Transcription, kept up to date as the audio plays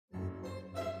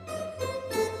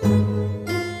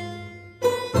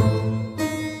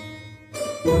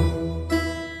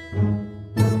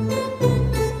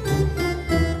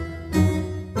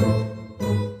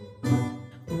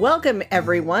Welcome,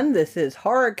 everyone. This is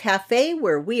Horror Cafe,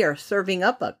 where we are serving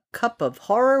up a cup of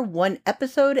horror one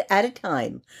episode at a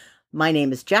time. My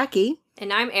name is Jackie.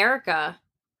 And I'm Erica.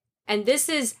 And this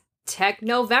is Tech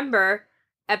November,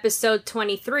 episode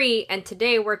 23. And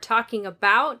today we're talking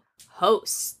about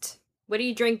Host. What are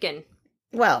you drinking?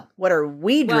 Well, what are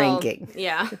we drinking?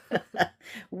 Yeah.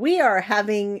 We are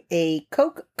having a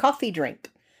Coke coffee drink.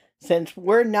 Since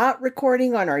we're not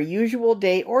recording on our usual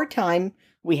day or time,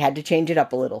 we had to change it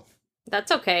up a little.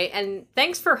 That's okay. And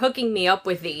thanks for hooking me up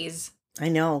with these. I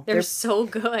know. They're so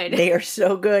good. They are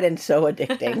so good and so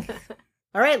addicting.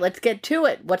 All right, let's get to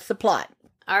it. What's the plot?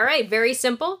 All right, very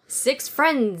simple. 6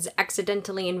 friends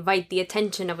accidentally invite the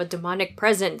attention of a demonic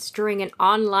presence during an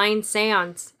online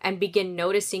seance and begin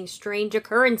noticing strange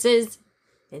occurrences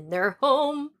in their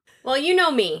home. Well, you know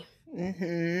me.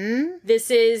 Mm-hmm. This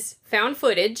is found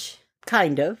footage.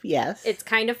 Kind of, yes. It's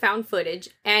kind of found footage.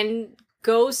 And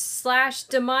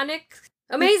ghost/demonic.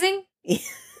 Amazing.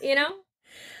 You know?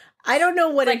 I don't know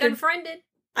what... It's like Unfriended.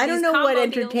 I don't know what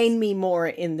entertained me more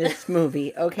in this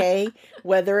movie, okay?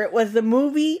 Whether it was the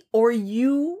movie or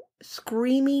you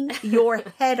screaming your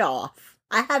head off.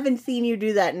 I haven't seen you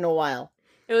do that in a while.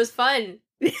 It was fun.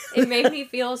 It made me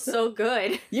feel so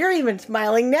good. You're even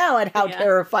smiling now at how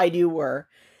terrified you were.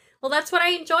 Well, that's what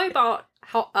I enjoy about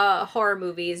horror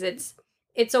movies.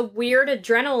 It's a weird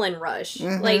adrenaline rush.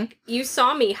 Mm-hmm. Like, you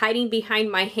saw me hiding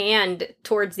behind my hand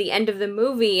towards the end of the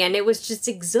movie, and it was just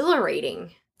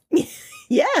exhilarating.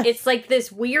 Yeah. It's like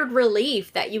this weird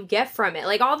relief that you get from it.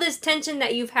 Like, all this tension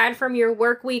that you've had from your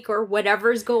work week or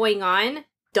whatever's going on,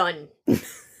 done.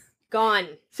 Gone.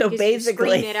 So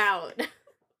basically, scream it out.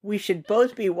 We should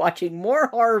both be watching more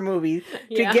horror movies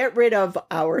to get rid of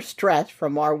our stress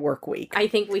from our work week. I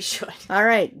think we should. All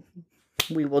right.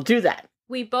 We will do that.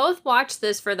 We both watched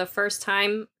this for the first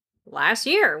time last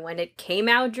year when it came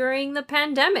out during the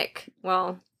pandemic.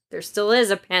 Well, there still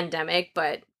is a pandemic,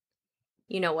 but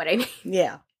you know what I mean.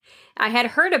 Yeah. I had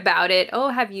heard about it. Oh,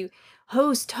 have you...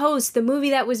 Host, the movie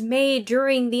that was made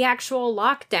during the actual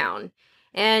lockdown.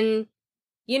 And,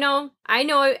 you know, I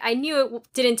knew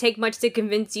it didn't take much to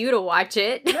convince you to watch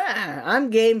it. Yeah,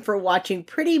 I'm game for watching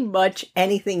pretty much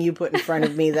anything you put in front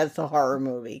of me that's a horror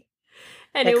movie.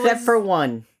 And Except for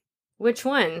one. Which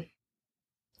one?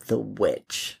 The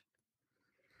Witch.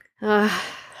 Well,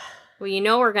 you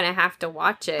know we're going to have to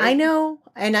watch it. I know,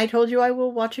 and I told you I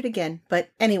will watch it again. But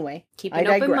anyway, keep an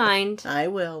open mind. I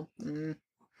will.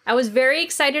 I was very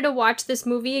excited to watch this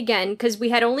movie again because we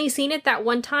had only seen it that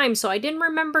one time, so I didn't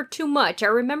remember too much. I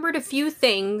remembered a few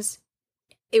things.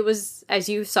 It was, as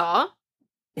you saw,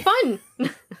 fun.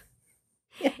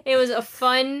 It was a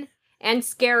fun and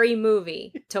scary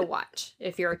movie to watch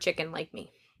if you're a chicken like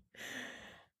me.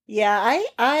 Yeah,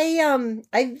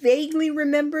 I vaguely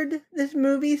remembered this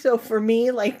movie, so for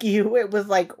me, like you, it was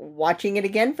like watching it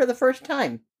again for the first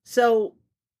time. So,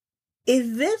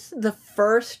 is this the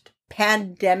first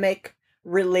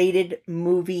pandemic-related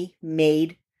movie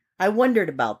made? I wondered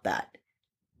about that.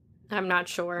 I'm not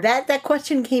sure. That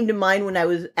question came to mind when I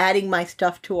was adding my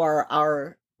stuff to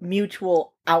our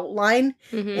mutual outline,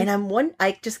 and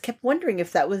I just kept wondering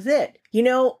if that was it. You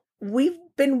know, we've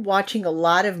been watching a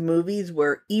lot of movies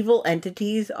where evil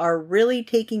entities are really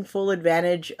taking full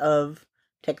advantage of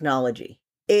technology.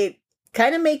 It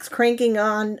kind of makes cranking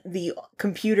on the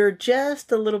computer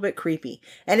just a little bit creepy.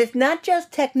 And it's not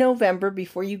just Tech November,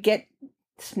 before you get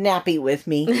snappy with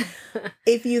me.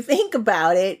 If you think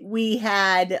about it, we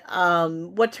had,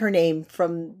 what's her name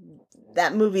from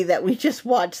that movie that we just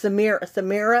watched,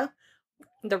 Samira?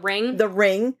 The Ring? The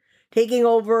Ring, taking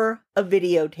over a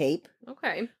videotape.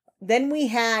 Okay. Then we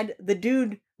had the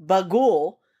dude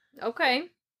Bagul. Okay.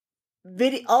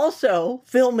 Also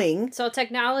filming. So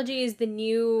technology is the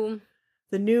new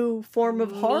form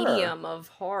of horror. Medium of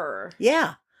horror.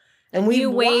 Yeah. And a new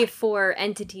way for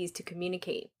entities to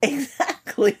communicate.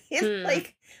 Exactly. It's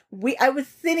like I was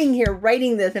sitting here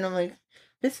writing this and I'm like,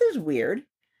 this is weird.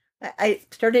 I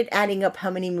started adding up how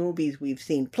many movies we've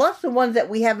seen, plus the ones that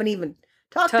we haven't even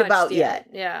talked about yet.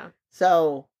 Yeah.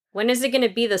 So when is it going to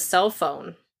be the cell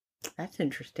phone? That's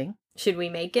interesting. Should we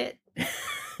make it?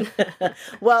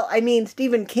 Well, I mean,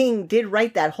 Stephen King did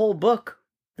write that whole book,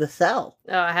 The Cell.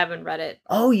 Oh, I haven't read it.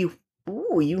 Oh, you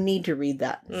need to read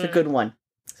that. It's a good one.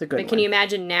 It's a good one. But can you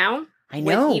imagine now? I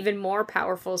know. With even more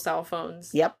powerful cell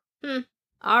phones. Yep.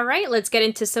 All right, let's get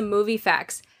into some movie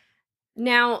facts.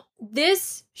 Now,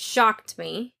 this shocked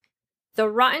me. The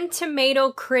Rotten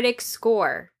Tomato critic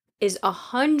score is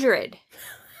 100.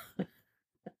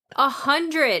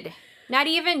 100. Not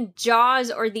even Jaws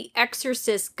or The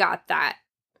Exorcist got that.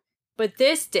 But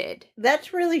this did.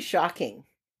 That's really shocking.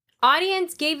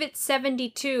 Audience gave it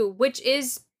 72, which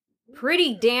is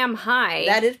pretty damn high.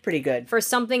 That is pretty good. For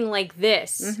something like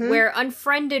this, where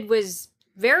Unfriended was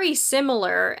very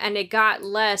similar and it got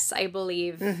less, I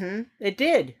believe. It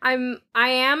did.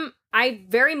 I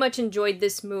very much enjoyed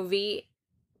this movie,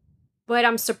 but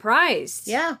I'm surprised.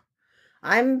 Yeah.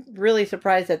 I'm really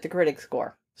surprised at the critic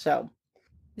score. So,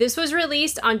 this was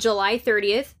released on July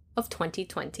 30th of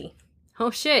 2020.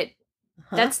 Oh shit.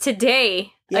 That's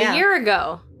today, a year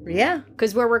ago. Yeah.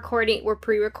 Because we're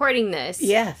pre-recording this.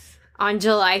 Yes. On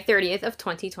July 30th of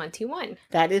 2021.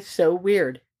 That is so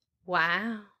weird.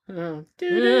 Wow. Oh.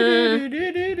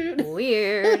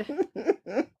 Weird.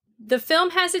 The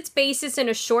film has its basis in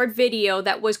a short video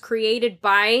that was created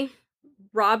by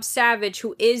Rob Savage,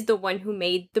 who is the one who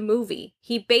made the movie.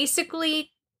 He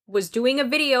basically was doing a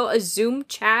video, a Zoom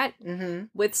chat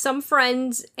with some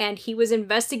friends, and he was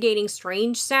investigating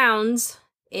strange sounds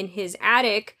in his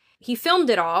attic. He filmed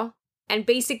it all and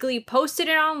basically posted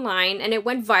it online, and it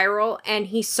went viral, and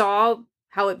he saw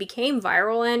how it became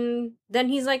viral, and then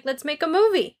he's like, let's make a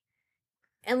movie.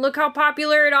 And look how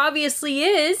popular it obviously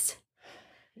is.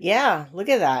 Yeah, look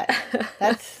at that.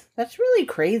 That's really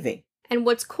crazy. And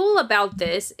what's cool about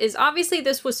this is obviously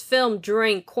this was filmed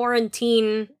during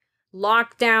quarantine,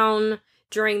 lockdown,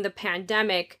 during the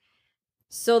pandemic.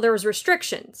 So there was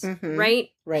restrictions, right?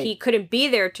 Right. He couldn't be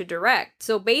there to direct.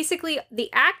 So basically the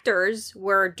actors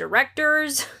were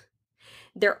directors,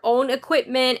 their own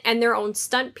equipment, and their own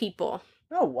stunt people.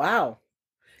 Oh, wow.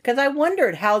 Because I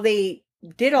wondered how they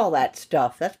did all that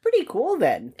stuff. That's pretty cool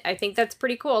then. I think that's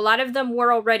pretty cool. A lot of them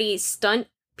were already stunt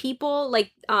people.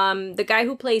 Like the guy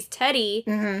who plays Teddy,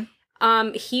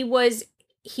 he was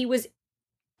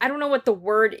I don't know what the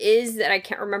word is that I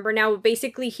can't remember now, but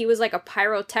basically he was like a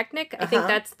pyrotechnic. I think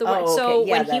that's the word. Okay. So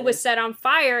Yeah, when he was set on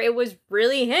fire, it was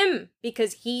really him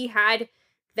because he had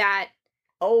that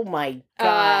oh my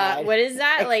god. What is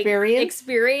that?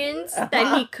 Experience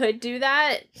that he could do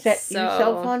that. Set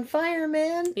yourself on fire,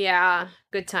 man. Yeah,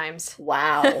 good times.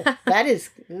 Wow. That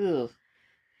is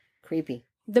creepy.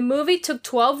 The movie took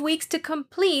 12 weeks to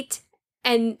complete,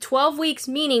 and 12 weeks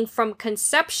meaning from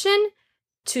conception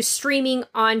to streaming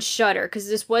on Shudder, because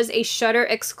this was a Shudder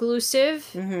exclusive.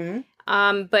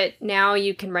 But now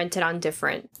you can rent it on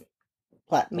different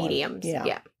platforms. Mediums.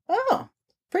 Yeah. Oh,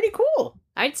 pretty cool.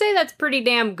 I'd say that's pretty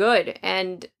damn good.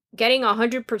 And getting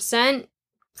 100%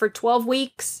 for 12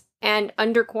 weeks and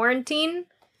under quarantine,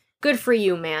 good for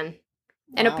you, man. Wow.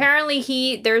 And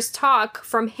apparently there's talk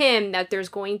from him that there's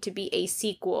going to be a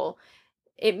sequel.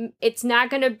 It's not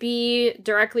going to be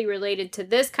directly related to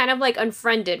this, kind of like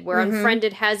Unfriended, where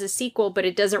Unfriended has a sequel, but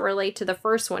it doesn't relate to the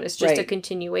first one. It's just a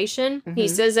continuation. He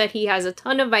says that he has a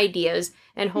ton of ideas,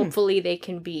 and hopefully they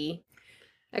can be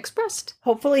expressed.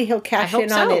 Hopefully he'll cash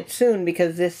in on it soon,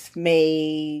 because this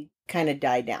may kind of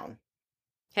die down.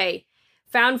 Hey,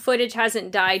 found footage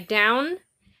hasn't died down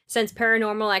since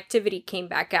Paranormal Activity came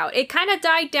back out. It kind of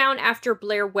died down after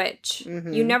Blair Witch.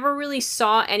 You never really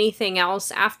saw anything else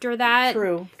after that.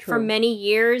 True. For many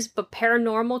years, but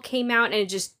Paranormal came out and it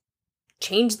just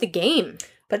changed the game.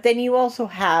 But then you also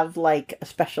have like a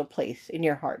special place in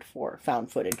your heart for found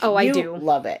footage. Oh, I do.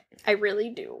 Love it. I really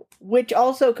do. Which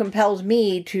also compels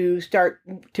me to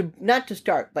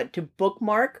but to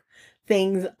bookmark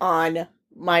things on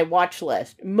my watch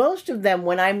list. Most of them,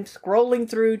 when I'm scrolling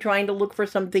through trying to look for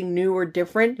something new or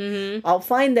different, I'll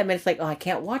find them and it's like, oh, I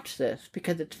can't watch this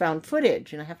because it's found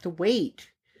footage and I have to wait.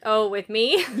 Oh, with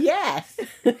me? Yes.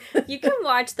 You can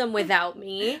watch them without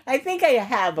me. I think I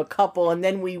have a couple and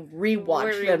then we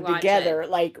rewatch them together.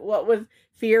 Like, what was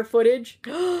Fear footage?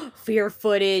 Fear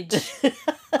footage.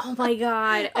 Oh my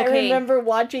god. Okay. I remember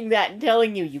watching that and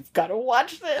telling you, you've got to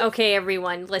watch this. Okay,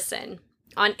 everyone, listen.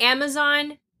 On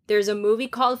Amazon, there's a movie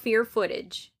called Fear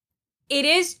Footage. It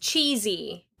is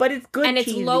cheesy. But it's good. And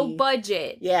it's low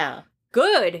budget. Yeah.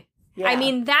 Good. Yeah. I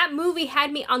mean, that movie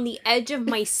had me on the edge of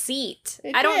my seat.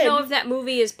 I don't know if that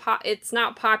movie is it's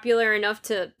not popular enough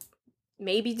to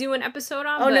maybe do an episode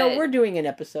on. Oh, no, we're doing an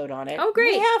episode on it. Oh,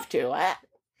 great. We have to.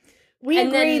 We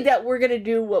agreed that we're going to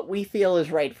do what we feel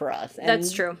is right for us. And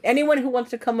that's true. Anyone who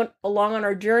wants to come along on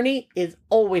our journey is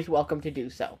always welcome to do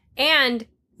so. And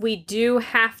we do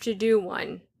have to do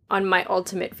one on my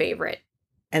ultimate favorite.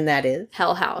 And that is?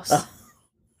 Hell House. Oh.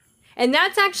 And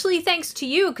that's actually thanks to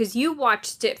you, because you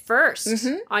watched it first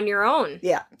on your own.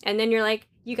 Yeah. And then you're like,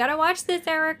 you gotta watch this,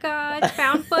 Erica. It's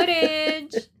found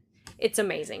footage. It's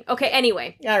amazing. Okay,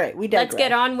 anyway. All right, we digress. Let's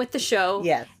get on with the show.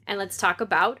 Yes. And let's talk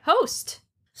about Host.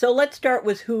 So let's start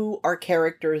with who our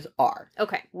characters are.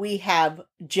 Okay. We have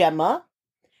Gemma,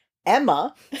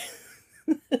 Emma.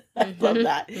 I love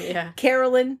that. Yeah.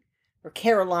 Caroline,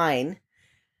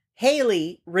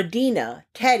 Haley, Radina,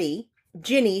 Teddy,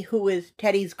 Ginny, who is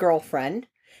Teddy's girlfriend,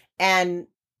 and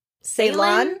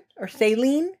Ceylon or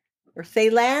Celine or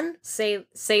Ceylan?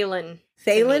 Ceylon.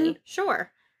 Ceylon?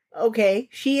 Sure. Okay,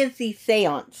 she is the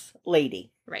seance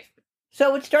lady. Right.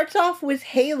 So it starts off with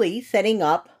Haley setting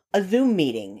up a Zoom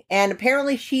meeting, and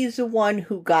apparently she's the one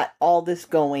who got all this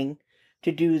going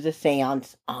to do the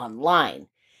seance online.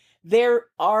 There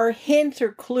are hints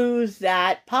or clues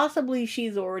that possibly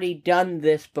she's already done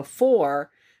this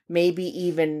before, maybe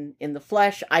even in the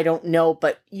flesh, I don't know,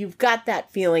 but you've got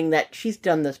that feeling that she's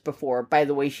done this before by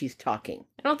the way she's talking.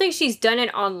 I don't think she's done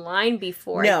it online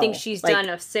before. No, I think she's done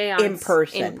a seance in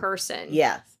person. In person.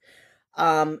 Yes.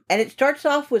 And it starts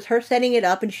off with her setting it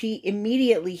up, and she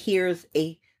immediately hears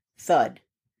a thud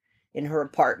in her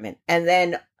apartment. And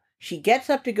then she gets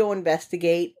up to go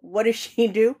investigate. What does she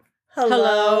do?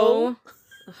 Hello.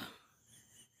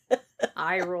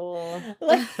 Eye roll.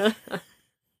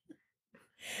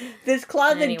 This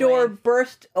closet door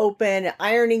bursts open,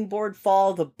 ironing board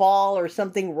falls, a ball or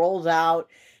something rolls out,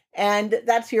 and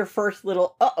that's your first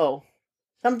little, uh-oh,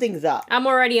 something's up. I'm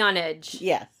already on edge.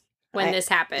 Yes. When this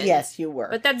happens. Yes, you were.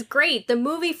 But that's great. The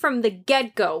movie from the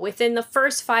get-go, within the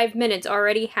first 5 minutes,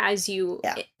 already has you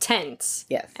tense.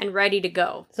 Yes. And ready to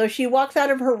go. So she walks out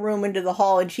of her room into the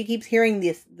hall, and she keeps hearing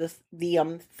the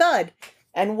thud.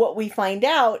 And what we find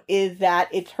out is that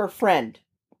it's her friend.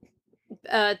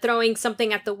 Throwing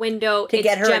something at the window. To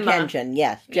get her Gemma. attention.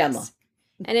 Yes, Gemma. Yes.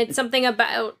 And it's something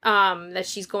about that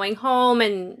she's going home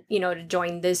and, to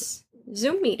join this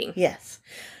Zoom meeting. Yes.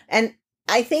 And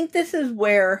I think this is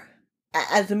where,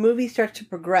 as the movie starts to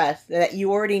progress, that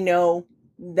you already know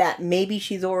that maybe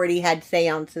she's already had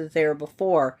seances there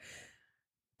before.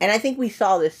 And I think we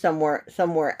saw this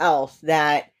somewhere else,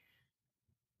 that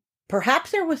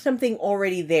perhaps there was something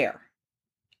already there.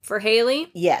 For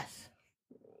Haley? Yes.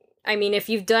 I mean, if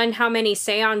you've done how many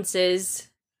seances,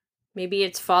 maybe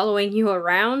it's following you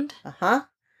around? Uh-huh.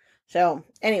 So,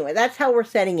 anyway, that's how we're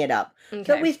setting it up. Okay.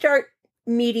 So we start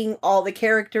meeting all the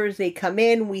characters. They come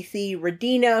in. We see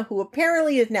Radina, who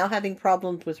apparently is now having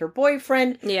problems with her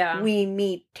boyfriend. Yeah. We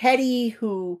meet Teddy,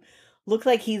 who looks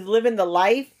like he's living the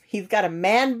life. He's got a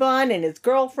man bun and his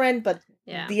girlfriend, but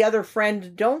the other friends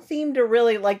don't seem to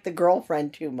really like the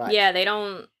girlfriend too much. Yeah, they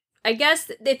don't. I guess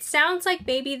it sounds like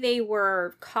maybe they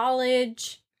were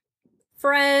college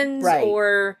friends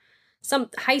or some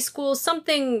high school,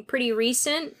 something pretty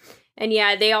recent. And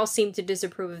yeah, they all seem to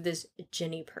disapprove of this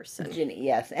Ginny person. Ginny,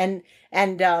 yes. And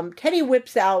Teddy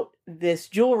whips out this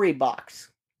jewelry box.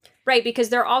 Right, because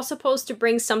they're all supposed to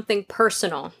bring something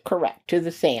personal. Correct, to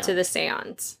the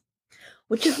seance.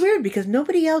 Which is weird because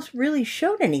nobody else really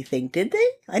showed anything, did they?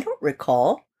 I don't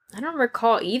recall. I don't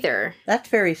recall either. That's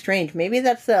very strange. Maybe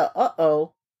that's a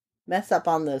mess up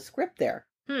on the script there.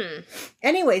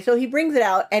 Anyway, so he brings it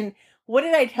out, and what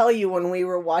did I tell you when we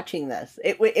were watching this?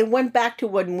 It went back to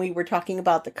when we were talking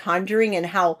about The Conjuring and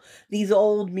how these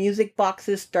old music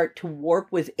boxes start to warp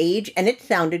with age, and it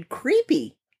sounded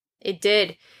creepy. It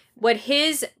did. What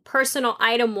his personal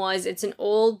item was, it's an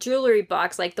old jewelry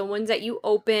box, like the ones that you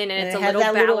open, and it's a little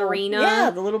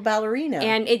ballerina. The little ballerina.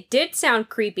 And it did sound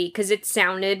creepy, because it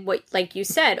sounded, like you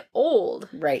said, old.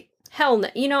 Right. Hell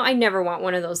no. I never want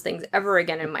one of those things ever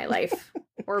again in my life.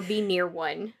 Or be near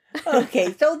one.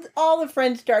 Okay, so all the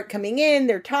friends start coming in,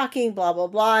 they're talking, blah, blah,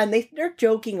 blah, and they're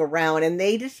joking around, and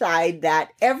they decide that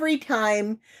every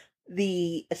time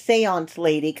the seance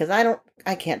lady, because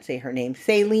I can't say her name,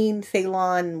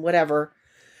 Ceylon, whatever,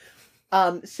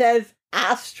 says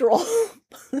astral,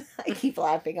 I keep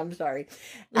laughing, I'm sorry,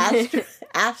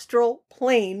 astral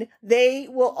plane, they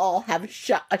will all have a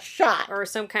shot. Or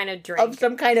some kind of drink. Of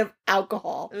some kind of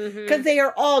alcohol. Because they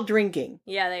are all drinking.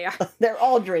 Yeah, they are. They're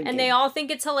all drinking. And they all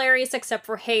think it's hilarious except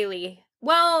for Haley.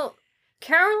 Well,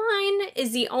 Caroline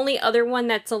is the only other one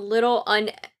that's a little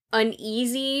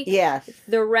uneasy. Yes.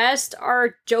 The rest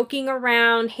are joking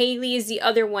around. Haley is the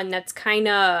other one that's kind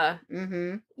of,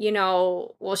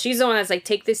 well, she's the one that's like,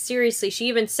 take this seriously. She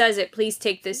even says it, please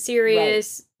take this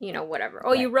serious, whatever.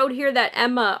 Oh, you wrote here that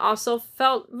Emma also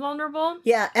felt vulnerable?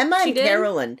 Yeah, Emma and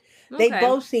Carolyn. They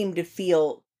both seem to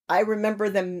feel, I remember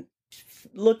them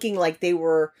looking like they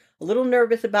were a little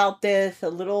nervous about this,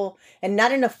 and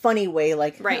not in a funny way,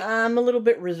 like, I'm a little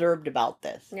bit reserved about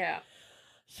this. Yeah.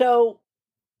 So,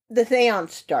 the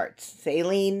seance starts.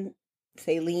 Ceylon,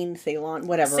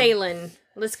 whatever. Ceylon.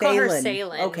 Let's call her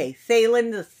Ceylon. Okay,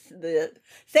 Ceylon, the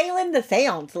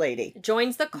seance lady.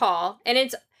 Joins the call, and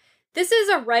this is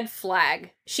a red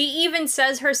flag. She even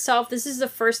says herself, this is the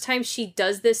first time she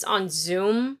does this on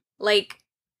Zoom. Like,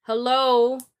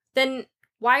 hello? Then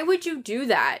Why would you do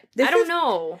that? I don't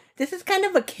know. This is kind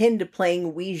of akin to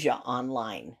playing Ouija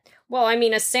online. Well, I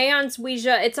mean, a seance,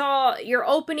 Ouija, it's all, you're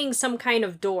opening some kind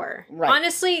of door. Right.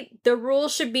 Honestly, the rule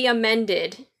should be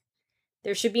amended.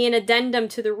 There should be an addendum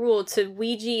to the rule to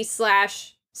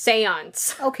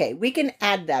Ouija/seance. Okay, we can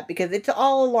add that because it's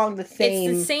all along the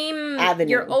same It's the same avenue.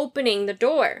 You're opening the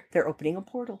door. They're opening a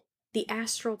portal. The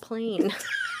astral plane.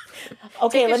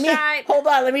 Okay, Take a shot. hold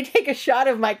on, let me take a shot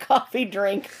of my coffee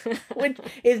drink, which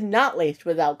is not laced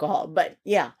with alcohol, but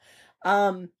yeah.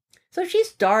 So she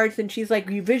starts and she's like,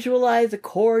 you visualize a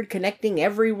cord connecting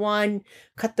everyone,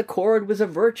 cut the cord with a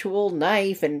virtual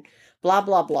knife and blah,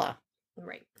 blah, blah.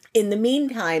 Right. In the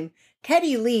meantime,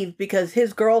 Teddy leaves because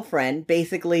his girlfriend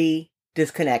basically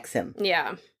disconnects him.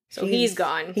 Yeah. So he's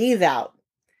gone. He's out.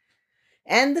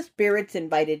 And the spirit's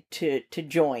invited to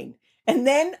join. And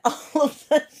then all of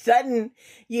a sudden,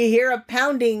 you hear a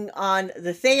pounding on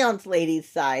the seance lady's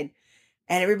side.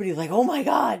 And everybody's like, oh my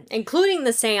God. Including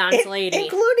the seance lady.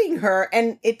 Including her.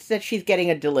 And it's that she's getting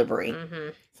a delivery. Mm-hmm.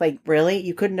 It's like, really?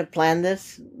 You couldn't have planned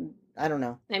this? I don't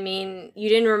know. I mean, you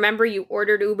didn't remember you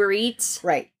ordered Uber Eats?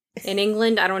 Right. In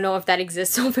England? I don't know if that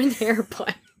exists over there,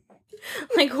 but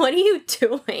like, what are you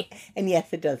doing? And yes,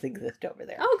 it does exist over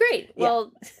there. Oh, great. Yeah.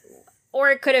 Well, or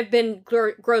it could have been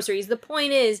groceries. The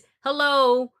point is,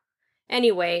 hello.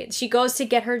 Anyway, she goes to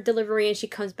get her delivery and she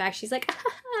comes back. She's like,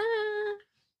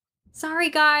 sorry,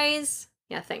 guys.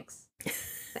 Yeah, thanks.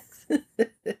 Thanks.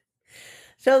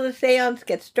 So the seance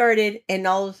gets started, and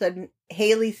all of a sudden,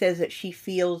 Haley says that she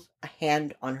feels a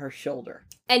hand on her shoulder.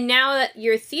 And now that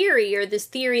your theory, or this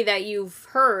theory that you've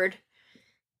heard,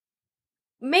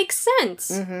 makes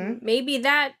sense. Mm-hmm. Maybe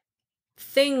that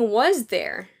thing was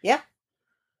there. Yeah.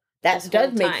 That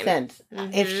does make sense.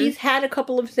 Mm-hmm. If she's had a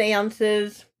couple of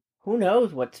seances, who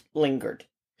knows what's lingered.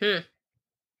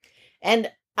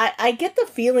 And I get the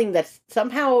feeling that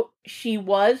somehow she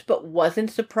was, but wasn't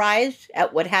surprised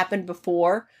at what happened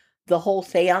before the whole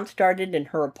seance started in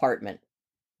her apartment.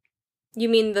 You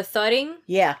mean the thudding?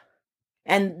 Yeah.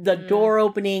 And the door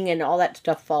opening and all that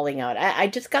stuff falling out. I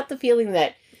just got the feeling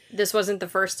that this wasn't the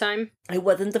first time? It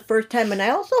wasn't the first time. And I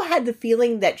also had the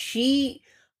feeling that she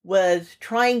was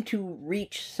trying to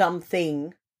reach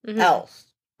something else.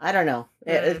 I don't know.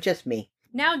 It's just me.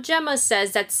 Now Gemma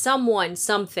says that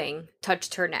something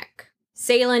touched her neck.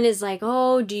 Salen is like,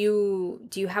 oh, do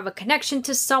you have a connection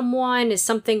to someone? Is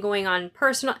something going on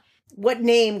personal? What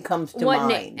name comes to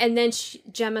mind? And then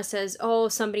Gemma says, oh,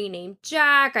 somebody named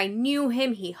Jack. I knew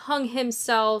him. He hung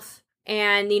himself.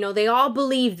 And, they all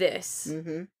believe this.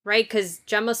 Mm-hmm. Right? Because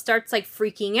Gemma starts, like,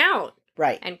 freaking out.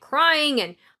 Right. And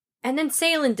crying. And then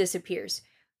Salen disappears.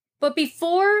 But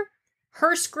before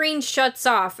her screen shuts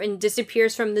off and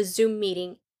disappears from the Zoom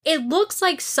meeting, it looks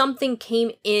like something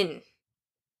came in.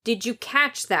 Did you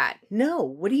catch that? No.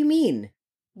 What do you mean?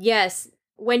 Yes.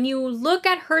 When you look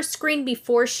at her screen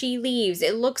before she leaves,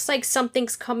 it looks like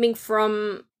something's coming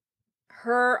from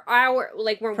her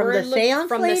when from we're the seance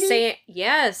from lady? the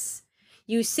yes.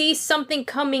 You see something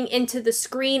coming into the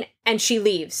screen and she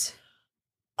leaves.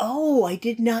 Oh, I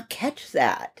did not catch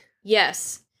that.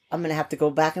 Yes. I'm going to have to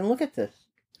go back and look at this.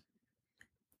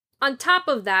 On top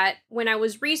of that, when I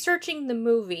was researching the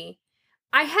movie,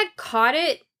 I had caught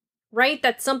it, right,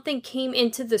 that something came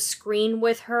into the screen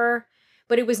with her,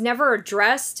 but it was never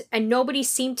addressed, and nobody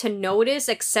seemed to notice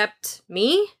except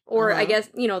me, or I guess,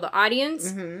 the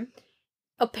audience. Mm-hmm.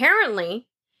 Apparently,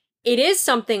 it is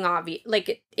something obvious.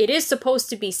 Like, it is supposed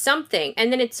to be something,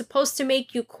 and then it's supposed to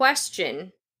make you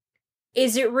question,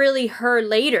 is it really her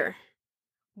later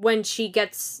when she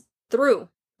gets through?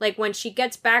 Like, when she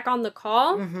gets back on the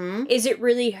call, is it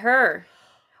really her?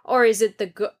 Or is it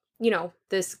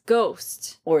this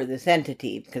ghost? Or this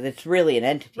entity, because it's really an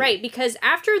entity. Right, because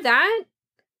after that,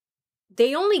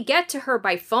 they only get to her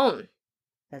by phone.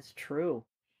 That's true.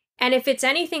 And if it's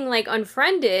anything like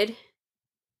Unfriended,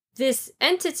 this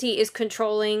entity is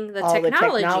controlling the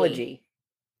technology.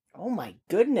 Oh my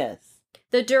goodness.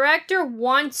 The director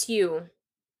wants you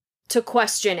to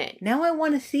question it. Now I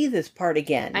want to see this part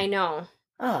again. I know.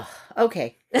 Oh,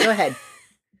 okay. Go ahead.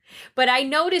 But I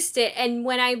noticed it, and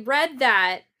when I read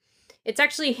that, it's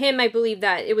actually him, I believe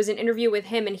that it was an interview with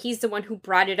him, and he's the one who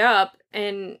brought it up,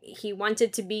 and he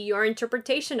wanted to be your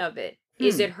interpretation of it.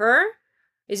 Is it her?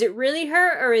 Is it really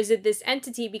her, or is it this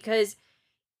entity? Because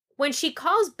when she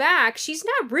calls back, she's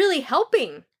not really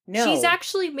helping. No. She's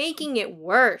actually making it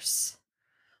worse.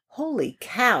 Holy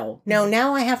cow. No,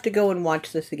 now I have to go and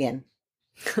watch this again.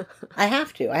 I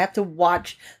have to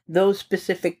watch those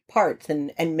specific parts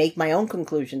and make my own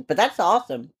conclusions. But that's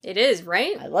awesome. It is,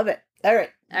 right? I love it. All right.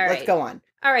 Let's go on.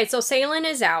 All right, so Salen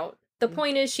is out. the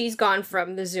point is she's gone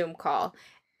from the Zoom call.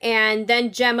 And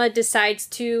then Gemma decides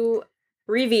to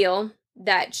reveal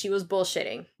that she was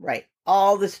bullshitting. Right.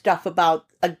 All the stuff about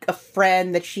a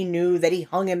friend that she knew, that he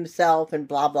hung himself and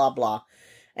blah, blah, blah.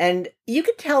 And you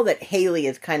could tell that Haley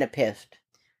is kind of pissed.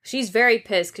 She's very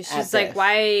pissed because she's like,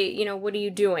 why, what are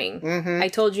you doing? Mm-hmm. I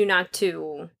told you not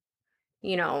to,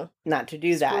 not to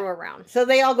do that. Screw around. So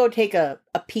they all go take a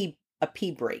pee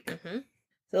break. Mm-hmm.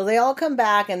 So they all come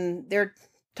back and they're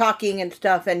talking and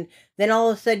stuff. And then all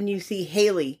of a sudden you see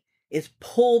Haley is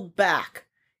pulled back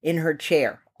in her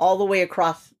chair all the way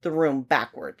across the room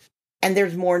backwards. And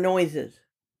there's more noises.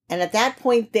 And at that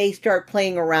point, they start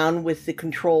playing around with the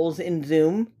controls in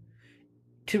Zoom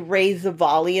to raise the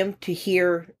volume to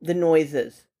hear the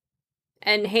noises.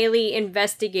 And Haley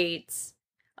investigates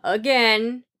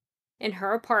again in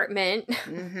her apartment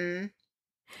Mm-hmm.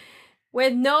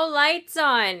 with no lights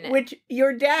on. Which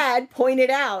your dad pointed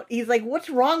out. He's like, what's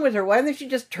wrong with her? Why doesn't she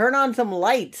just turn on some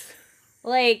lights?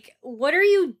 Like, what are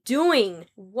you doing?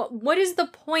 What is the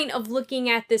point of looking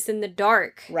at this in the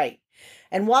dark? Right.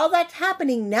 And while that's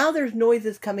happening, now there's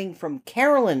noises coming from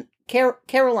Caroline's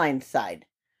side.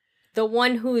 The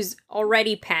one who's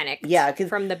already panicked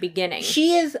from the beginning.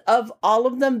 She is, of all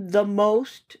of them, the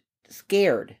most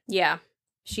scared. Yeah,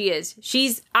 she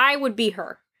is. I would be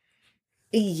her.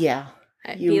 Yeah.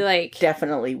 I'd be like...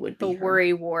 definitely would be the her.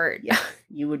 worry wart. Yeah,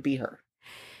 you would be her.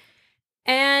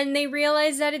 And they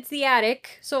realize that it's the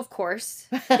attic, so of course,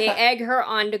 they egg her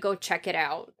on to go check it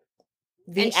out.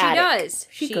 And she does.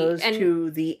 She goes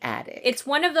to the attic. It's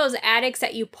one of those attics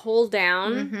that you pull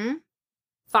down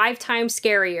 5 times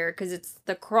scarier because it's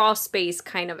the crawl space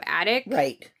kind of attic.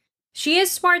 Right. She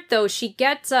is smart, though. She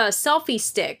gets a selfie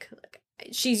stick.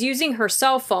 She's using her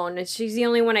cell phone, and she's the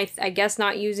only one, I guess,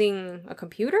 not using a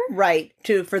computer? Right.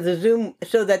 For the Zoom,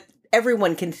 so that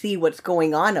everyone can see what's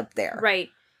going on up there. Right.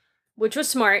 Which was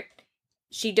smart.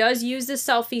 She does use the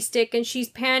selfie stick, and she's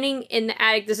panning in the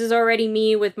attic. This is already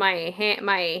me with my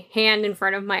hand in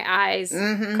front of my eyes,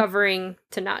 covering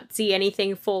to not see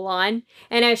anything full on.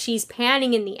 And as she's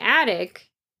panning in the attic,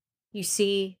 you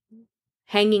see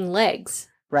hanging legs.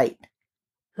 Right.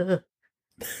 And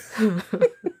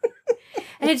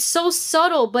it's so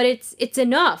subtle, but it's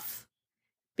enough.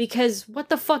 Because what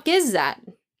the fuck is that?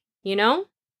 It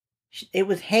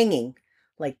was hanging.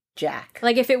 Like Jack.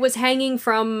 Like if it was hanging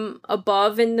from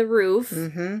above in the roof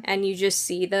and you just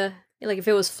see like if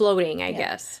it was floating, I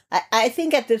guess. I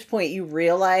think at this point you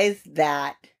realize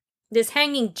that this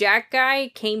hanging Jack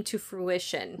guy came to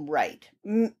fruition. Right.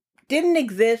 Didn't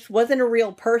exist, wasn't a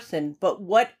real person, but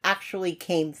what actually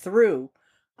came through,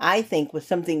 I think, was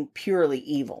something purely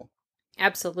evil.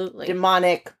 Absolutely.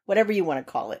 Demonic, whatever you want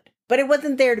to call it. But it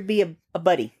wasn't there to be a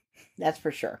buddy. That's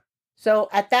for sure. So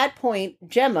at that point,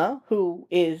 Gemma, who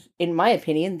is, in my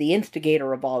opinion, the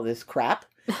instigator of all this crap,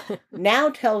 now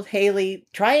tells Haley,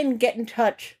 try and get in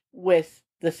touch with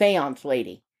the seance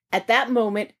lady. At that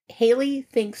moment, Haley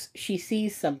thinks she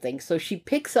sees something, so she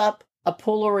picks up a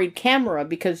Polaroid camera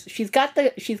because she's got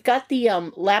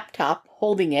the laptop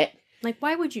holding it. Like,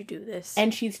 why would you do this?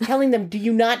 And she's telling them, do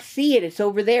you not see it? It's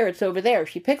over there. It's over there.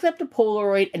 She picks up the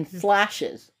Polaroid and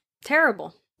flashes.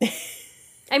 Terrible.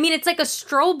 I mean, it's like a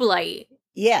strobe light.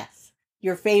 Yes.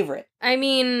 Your favorite. I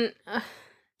mean,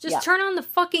 just turn on the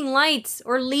fucking lights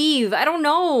or leave. I don't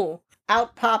know.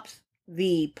 Out pops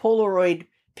the Polaroid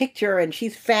picture and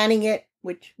she's fanning it,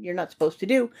 which you're not supposed to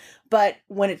do. But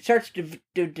when it starts to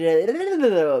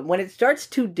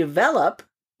develop,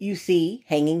 you see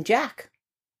Hanging Jack.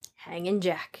 Hanging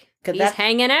Jack. He's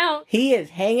hanging out. He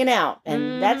is hanging out.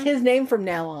 And that's his name from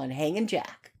now on, Hanging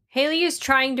Jack. Haley is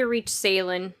trying to reach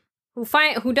Salen,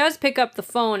 who does pick up the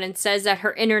phone and says that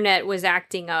her internet was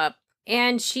acting up.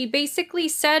 And she basically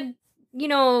said,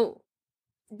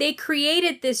 they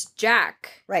created this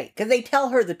Jack. Right, because they tell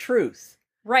her the truth.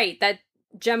 Right, that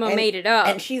Gemma made it up.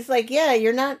 And she's like, yeah,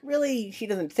 you're not really, she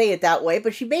doesn't say it that way,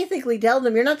 but she basically tells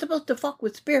them you're not supposed to fuck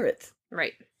with spirits.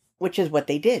 Right. Which is what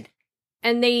they did.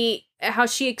 And how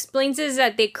she explains is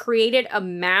that they created a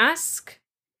mask,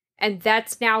 and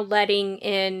that's now letting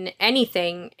in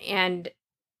anything, and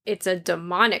it's a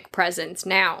demonic presence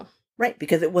now. Right,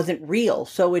 because it wasn't real,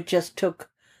 so it just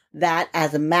took that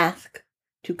as a mask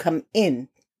to come in.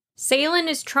 Salen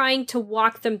is trying to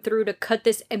walk them through to cut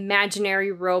this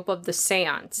imaginary rope of the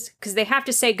seance, because they have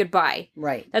to say goodbye.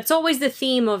 Right. That's always the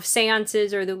theme of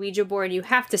seances or the Ouija board. You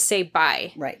have to say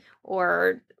bye. Right.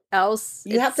 Or else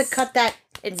you have to cut that.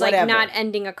 It's whatever. like not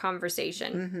ending a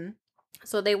conversation.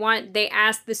 So they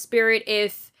ask the spirit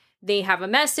if they have a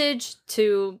message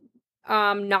to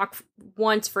knock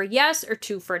once for yes or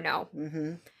 2 for no.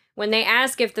 When they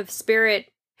ask if the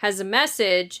spirit has a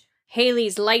message,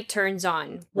 Haley's light turns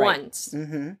on once.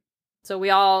 Mm-hmm. So we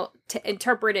all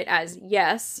interpret it as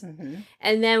yes. Mm-hmm.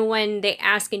 And then when they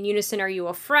ask in unison, are you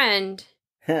a friend?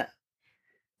 The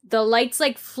lights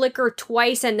like flicker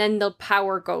twice and then the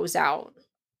power goes out.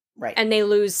 Right. And they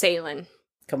lose Salen.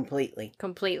 Completely.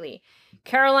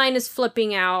 Caroline is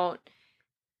flipping out,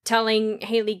 telling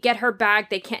Haley, get her back.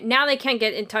 They can't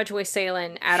get in touch with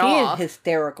Salen at all. She is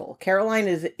hysterical. Caroline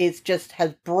is just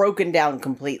has broken down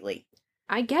completely.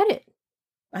 I get it.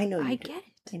 I know you do. Get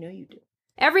it. I know you do.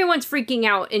 Everyone's freaking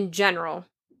out in general.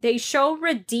 They show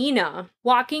Radina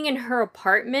walking in her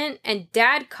apartment, and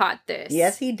Dad caught this.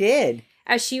 Yes, he did.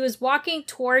 As she was walking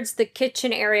towards the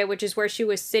kitchen area, which is where she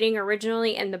was sitting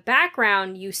originally, in the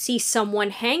background, you see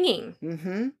someone hanging.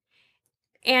 Mm-hmm.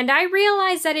 And I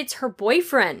realized that it's her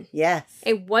boyfriend. Yes.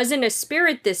 It wasn't a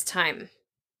spirit this time.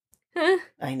 Huh?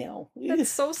 I know. That's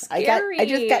so scary. I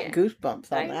just got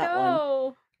goosebumps on that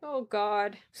one. Oh,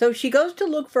 God. So she goes to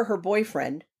look for her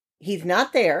boyfriend. He's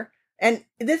not there. And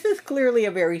this is clearly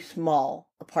a very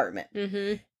small apartment.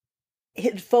 Mm-hmm.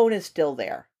 His phone is still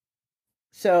there.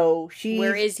 So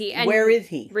where is he? And where is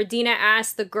he? Radina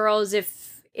asked the girls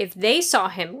if they saw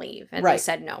him leave, and they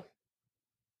said no.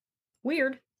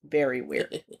 Weird. Very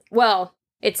weird. Well,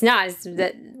 it's not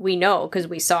that we know because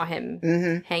we saw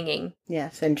him hanging.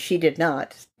 Yes, and she did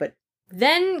not. But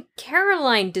then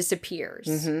Caroline disappears.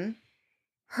 Mm-hmm.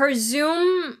 Her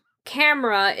Zoom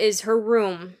camera is her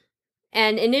room.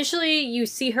 And initially you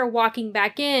see her walking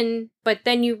back in, but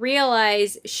then you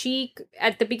realize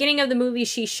at the beginning of the movie,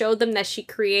 she showed them that she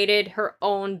created her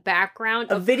own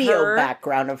background. A video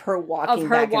background of her walking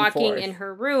back and forth. In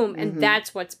her room, and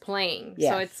that's what's playing.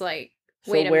 Yes. So it's like,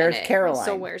 wait a minute.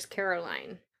 So where's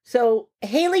Caroline? So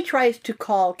Haley tries to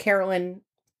call Carolyn,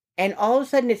 and all of a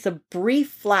sudden it's a brief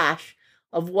flash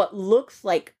of what looks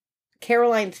like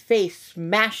Caroline's face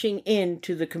smashing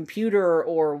into the computer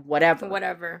or whatever. But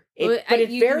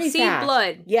it's very fast. You see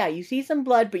blood. Yeah, you see some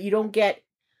blood, but you don't get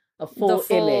the full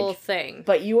image. Thing.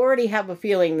 But you already have a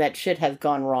feeling that shit has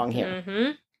gone wrong here.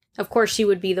 Mm-hmm. Of course, she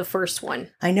would be the first one.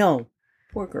 I know.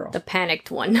 Poor girl. The panicked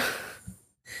one.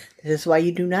 This is why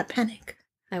you do not panic.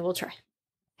 I will try.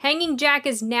 Hanging Jack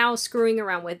is now screwing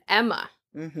around with Emma.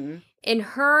 Mm-hmm. In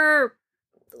her,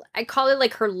 I call it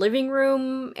like her living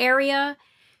room area,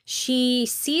 she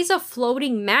sees a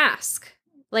floating mask,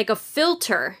 like a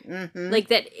filter, like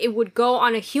that it would go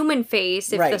on a human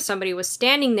face if somebody was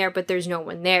standing there, but there's no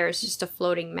one there. It's just a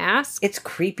floating mask. It's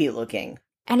creepy looking.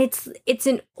 And it's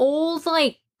an old,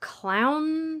 like,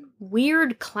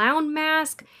 weird clown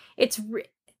mask.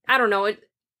 I don't know, it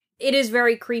is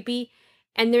very creepy.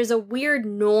 And there's a weird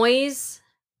noise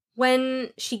when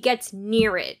she gets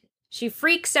near it. She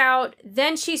freaks out,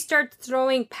 then she starts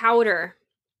throwing powder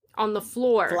on the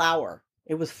floor. Flour.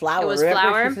 It was flour. It was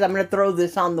flour? She said, I'm going to throw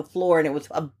this on the floor, and it was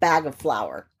a bag of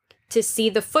flour. To see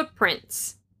the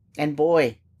footprints. And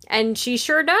boy. And she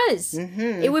sure does.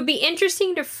 Mm-hmm. It would be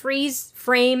interesting to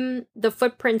frame the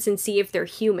footprints and see if they're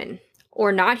human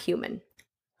or not human.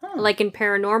 Huh. Like in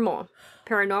Paranormal.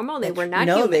 They were not human.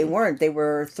 No, they weren't. They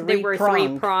were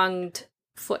three-pronged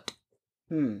foot.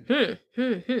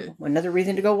 Another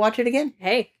reason to go watch it again.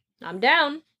 Hey, I'm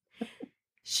down.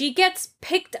 She gets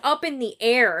picked up in the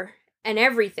air and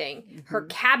everything. Mm-hmm. Her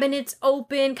cabinet's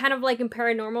open, kind of like in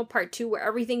Paranormal Part 2, where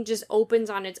everything just opens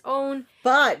on its own.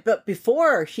 But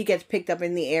before she gets picked up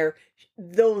in the air,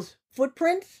 those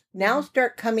footprints now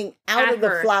start coming out of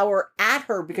the flour at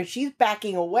her because she's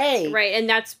backing away. Right, and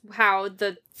that's how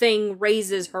the thing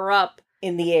raises her up.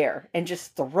 In the air and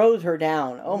just throws her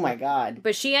down. Oh my God.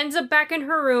 But she ends up back in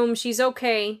her room. She's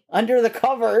okay. Under the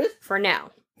covers. For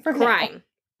now. Crying.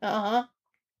 Uh-huh.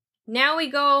 Now we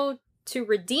go to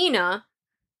Radina,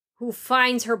 who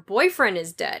finds her boyfriend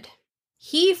is dead.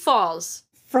 He falls.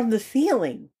 From the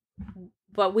ceiling.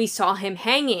 But we saw him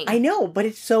hanging. I know, but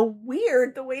it's so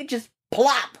weird the way it just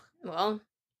plop. Well,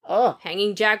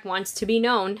 Hanging Jack wants to be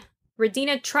known.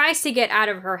 Radina tries to get out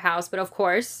of her house, but of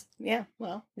course... Yeah,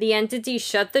 well... The entity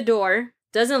shut the door,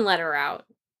 doesn't let her out.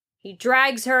 He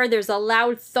drags her, there's a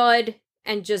loud thud,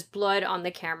 and just blood on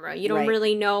the camera. You don't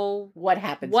really know... What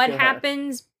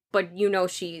happens, but you know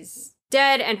she's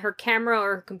dead, and her camera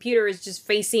or her computer is just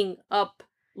facing up...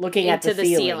 Looking into the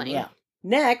ceiling. Yeah.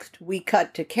 Next, we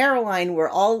cut to Caroline, where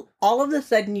all of a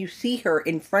sudden you see her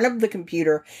in front of the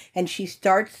computer, and she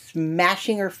starts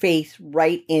smashing her face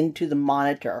right into the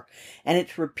monitor. And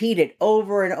it's repeated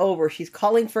over and over. She's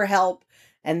calling for help,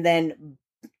 and then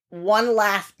one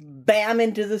last bam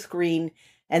into the screen,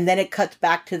 and then it cuts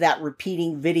back to that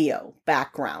repeating video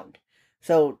background.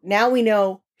 So now we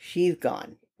know she's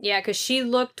gone. Yeah, because she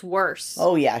looked worse.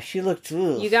 Oh, yeah, she looked...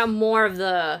 Ugh. You got more of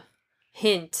the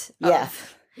hint.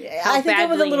 Yes. How I think it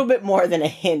was a badly- little bit more than a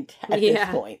hint at this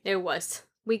point. It was.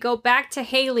 We go back to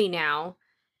Haley now.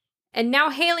 And now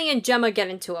Haley and Gemma get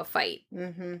into a fight.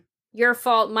 Mm-hmm. Your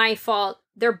fault, my fault.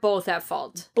 They're both at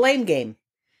fault. Blame game.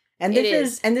 And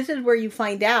this is where you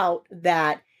find out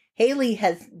that Haley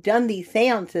has done these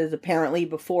seances apparently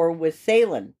before with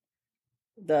Salem,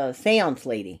 the seance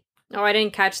lady. Oh, I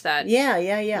didn't catch that. Yeah.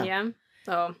 Yeah?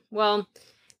 Oh, well,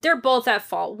 they're both at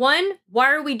fault. One,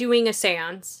 why are we doing a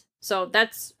seance? So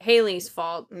that's Haley's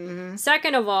fault. Mm-hmm.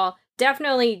 Second of all,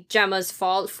 definitely Gemma's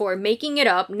fault for making it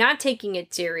up, not taking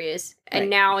it serious, and Right.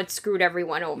 now it screwed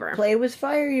everyone over. Play with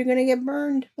fire, you're going to get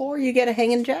burned, or you get a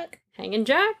hanging jack. Hanging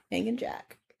Jack. Hanging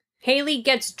jack. Haley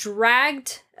gets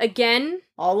dragged again.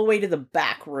 All the way to the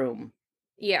back room.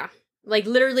 Yeah. Like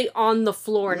literally on the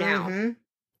floor now. Mhm.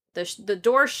 The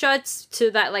door shuts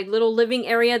to that like little living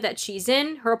area that she's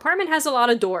in. Her apartment has a lot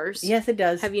of doors. Yes, it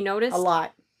does. Have you noticed? A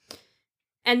lot.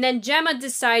 And then Gemma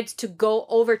decides to go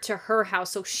over to her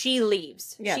house, so she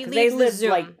leaves. Yeah, she 'cause leaves they the live, Zoom.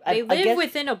 like, I they live guess-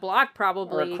 within a block,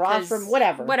 probably, Or across 'cause- from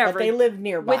whatever. But they live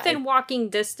nearby. within walking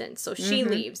distance. So she Mhm.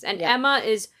 leaves, and Yeah. Emma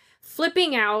is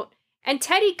flipping out, and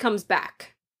Teddy comes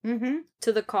back Mm-hmm.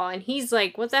 to the call, and he's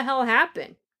like, "What the hell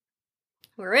happened?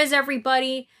 Where is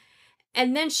everybody?"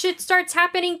 And then shit starts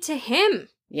happening to him.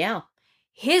 Yeah.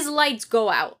 His lights go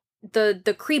out.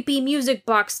 The creepy music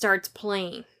box starts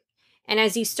playing. And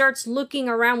as he starts looking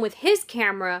around with his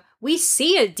camera, we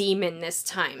see a demon this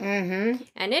time. Mm-hmm.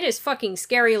 And it is fucking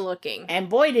scary looking. And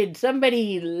boy, did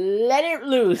somebody let it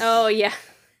loose. Oh, yeah.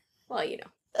 Well, you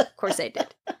know. Of course I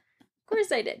did. Of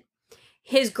course I did.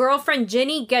 His girlfriend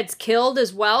Ginny gets killed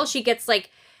as well. She gets, like,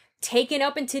 taken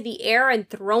up into the air and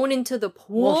thrown into the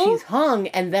pool. Well, she's hung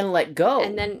and then let go.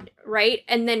 And then, right?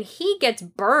 And then he gets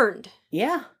burned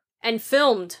Yeah. and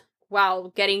filmed while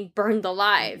getting burned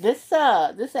alive. This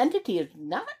entity is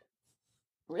not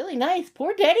really nice.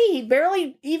 Poor Teddy. He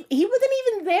wasn't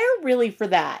even there really for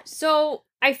that. So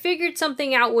I figured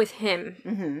something out with him.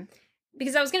 Mm-hmm.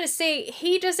 Because I was going to say,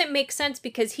 he doesn't make sense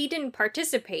because he didn't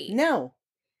participate. No.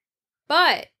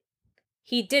 But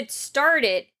he did start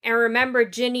it, and remember,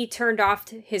 Ginny turned off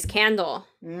his candle.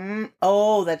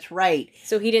 Oh, that's right.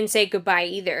 So he didn't say goodbye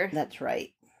either. That's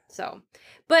right. So,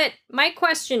 but my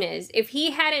question is, if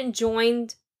he hadn't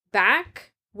joined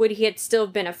back, would he have still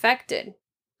been affected?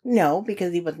 No,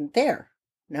 because he wasn't there.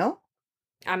 No?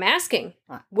 I'm asking.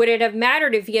 Would it have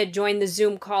mattered if he had joined the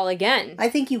Zoom call again? I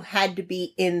think you had to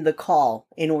be in the call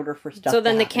in order for stuff So to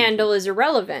then the happen. candle is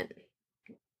irrelevant.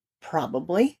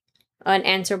 Probably.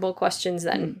 Unanswerable questions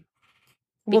then.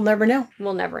 We'll never know.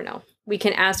 We'll never know. We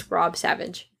can ask Rob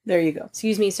Savage. There you go.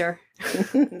 Excuse me, sir.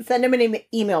 Send him an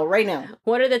email right now.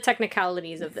 What are the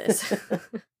technicalities of this?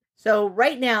 So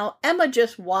right now, Emma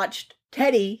just watched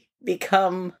Teddy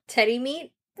become Teddy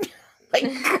meat?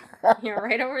 like You're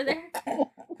right over there?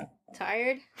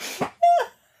 Tired?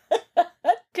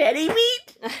 Teddy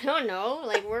meat? I don't know.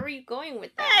 Like, where were you going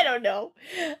with that? I don't know.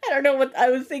 I don't know what I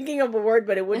was thinking of a word,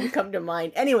 but it wouldn't come to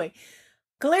mind. Anyway,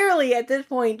 clearly at this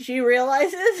point she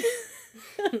realizes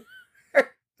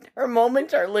her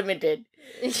moments are limited.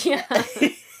 Yeah.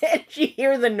 And she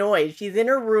hears a noise. She's in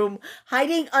her room,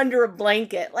 hiding under a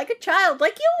blanket, like a child,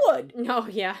 like you would. No,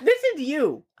 yeah. This is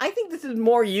you. I think this is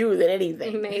more you than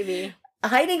anything. Maybe.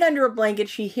 Hiding under a blanket,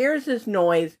 she hears this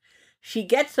noise. She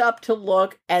gets up to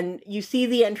look, and you see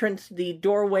the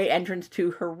doorway entrance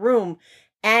to her room.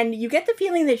 And you get the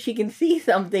feeling that she can see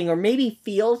something or maybe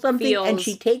feel something. And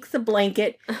she takes the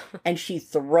blanket and she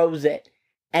throws it.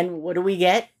 And what do we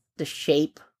get? The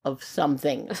shape of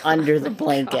something under the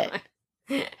blanket. God.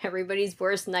 Everybody's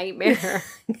worst nightmare.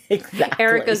 Exactly.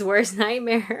 Erica's worst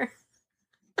nightmare.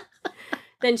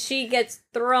 Then she gets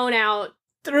thrown out.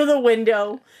 Through the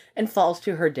window and falls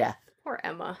to her death. Poor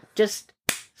Emma. Just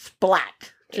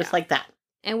splat. Just like that.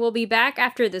 And we'll be back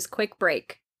after this quick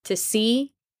break to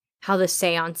see how the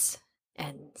seance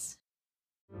ends.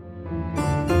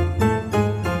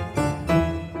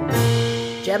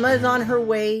 Gemma is on her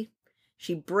way.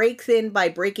 She breaks in by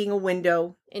breaking a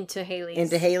window Into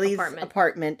Haley's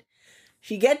apartment.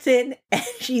 She gets in and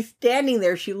she's standing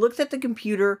there. She looks at the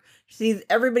computer, sees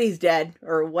everybody's dead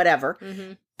or whatever.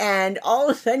 Mm-hmm. And all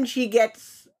of a sudden she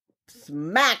gets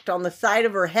smacked on the side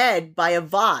of her head by a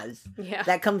vase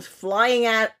that comes flying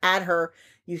at her.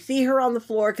 You see her on the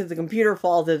floor because the computer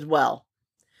falls as well.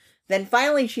 Then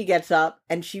finally she gets up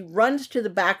and she runs to the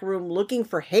back room looking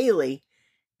for Haley.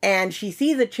 And she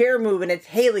sees a chair move, and it's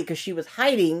Haley because she was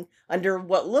hiding under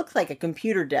what looks like a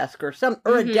computer desk or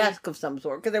a desk of some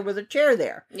sort because there was a chair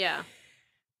there. Yeah.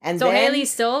 And so then, Haley's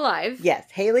still alive.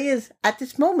 Yes, Haley is at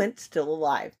this moment still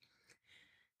alive.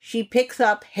 Haley picks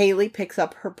up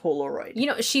her Polaroid. You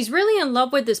know, she's really in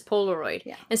love with this Polaroid.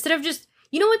 Yeah. Instead of just,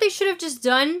 you know what they should have just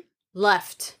done?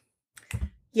 Left.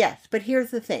 Yes, but here's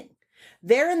the thing.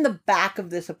 They're in the back of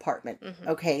this apartment,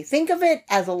 okay? Think of it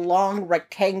as a long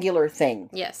rectangular thing.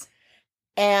 Yes.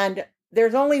 And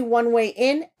there's only one way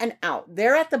in and out.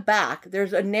 They're at the back.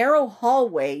 There's a narrow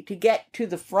hallway to get to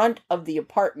the front of the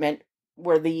apartment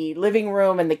where the living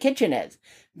room and the kitchen is.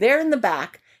 They're in the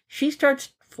back. She starts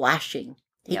flashing.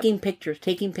 Taking pictures.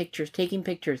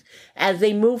 As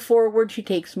they move forward, she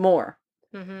takes more.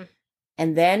 Mm-hmm.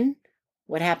 And then,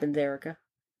 what happens, Erica?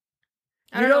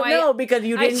 You don't know because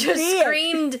you didn't see it. I just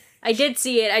screamed. I did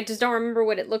see it. I just don't remember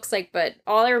what it looks like, but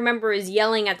all I remember is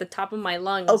yelling at the top of my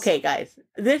lungs. Okay, guys.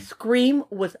 This scream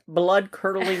was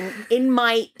blood-curdling in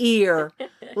my ear.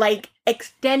 Like,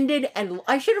 extended, and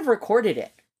I should have recorded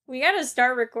it. We gotta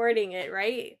start recording it,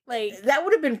 right? Like that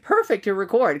would have been perfect to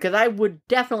record because I would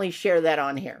definitely share that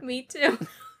on here. Me too.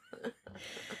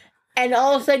 And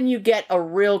all of a sudden you get a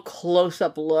real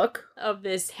close-up look of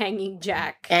this hanging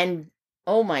jack. And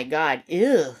oh my god,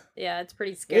 ew. Yeah, it's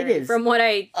pretty scary. It is from what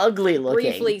I ugly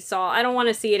looking. Briefly saw. I don't want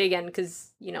to see it again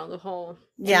because, you know, the whole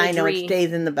I know it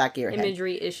stays in the back of your head.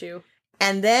 Imagery issue.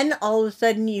 And then all of a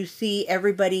sudden you see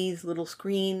everybody's little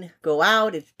screen go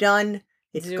out. It's done.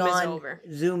 It's Zoom gone. Is over.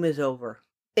 Zoom is over.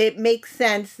 It makes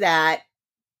sense that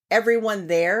everyone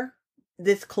there,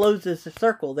 this closes the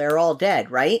circle. They're all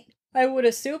dead, right? I would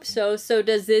assume so. So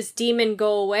does this demon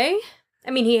go away?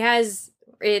 I mean,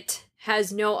 it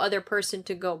has no other person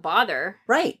to go bother.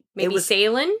 Right. Maybe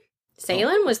Salen?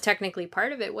 Salen was technically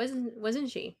part of it, wasn't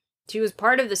she? She was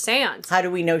part of the seance. How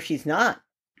do we know she's not?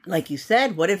 Like you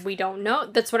said, what if... We don't know.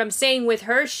 That's what I'm saying with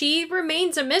her. She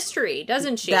remains a mystery,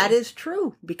 doesn't she? That is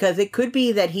true. Because it could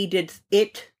be that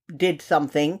did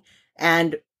something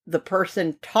and the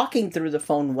person talking through the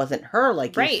phone wasn't her,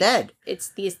 like you said. It's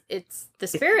the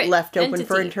spirit. It's left open entity.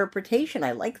 for interpretation.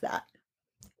 I like that.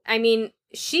 I mean,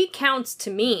 she counts to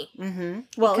me. Mm-hmm.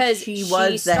 Well, because she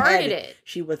started it.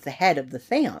 She was the head of the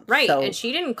seance. Right. So. And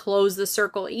she didn't close the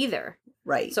circle either.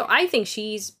 Right. So I think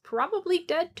she's probably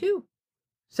dead too.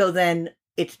 So then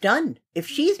it's done. If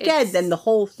she's dead, then the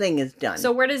whole thing is done.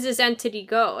 So where does this entity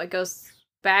go? It goes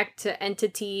back to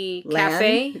Entity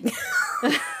Land?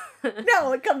 Cafe?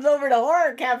 No, it comes over to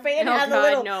Horror Cafe and has a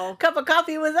little cup of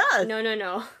coffee with us.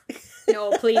 No.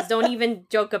 No, please, don't even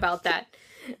joke about that.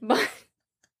 But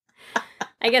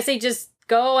I guess they just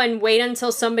go and wait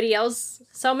until somebody else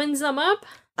summons them up?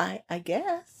 I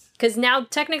guess. Because now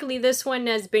technically this one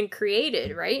has been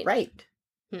created, right? Right.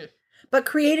 But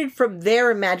created from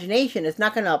their imagination. It's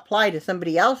not going to apply to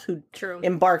somebody else who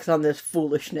embarks on this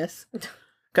foolishness.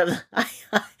 Because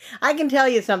I can tell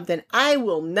you something. I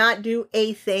will not do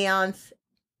a seance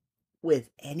with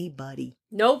anybody.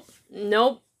 Nope.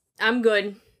 I'm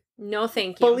good. No,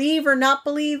 thank you. Believe or not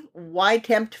believe, why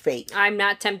tempt fate? I'm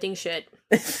not tempting shit.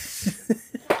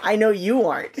 I know you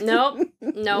aren't.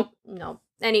 Nope.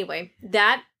 Anyway,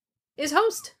 that is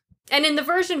Host. And in the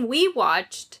version we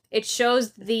watched, it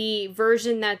shows the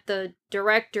version that the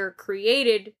director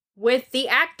created with the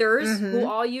actors who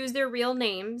all use their real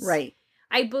names. Right.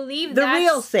 I believe the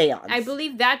real seance. I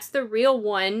believe that's the real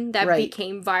one that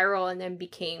became viral and then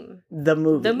became the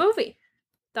movie.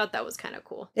 Thought that was kind of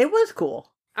cool. It was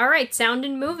cool. All right, sound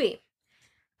and movie.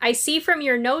 I see from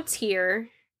your notes here,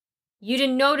 you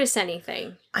didn't notice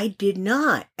anything. I did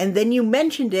not. And then you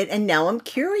mentioned it, and now I'm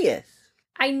curious.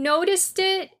 I noticed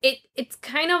it. It's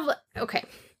kind of, okay,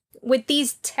 with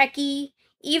these techie,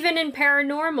 even in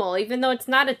paranormal, even though it's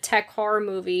not a tech horror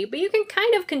movie, but you can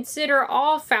kind of consider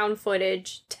all found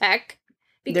footage tech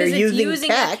because it's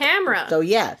using a camera. So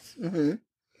yes. Mm-hmm.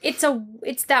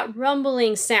 It's that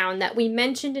rumbling sound that we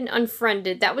mentioned in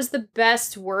Unfriended. That was the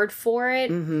best word for it.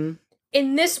 Mm-hmm.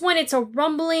 In this one, it's a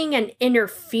rumbling and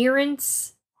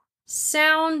interference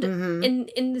sound.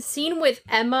 In the scene with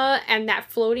Emma and that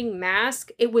floating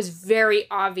mask, it was very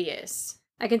obvious.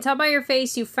 I can tell by your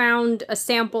face you found a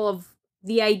sample of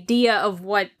the idea of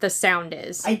what the sound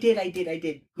is. I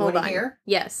did. Hold on. Hear?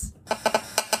 Yes.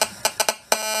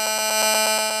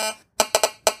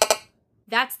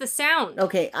 That's the sound.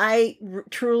 Okay, I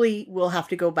truly will have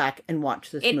to go back and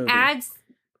watch this movie. It adds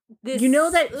this... You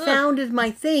know that sound is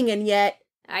my thing, and yet...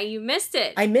 you missed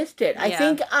it. I missed it. Yeah. I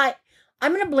think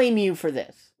I'm going to blame you for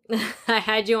this. I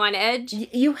had you on edge?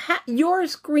 Your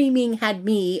screaming had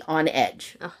me on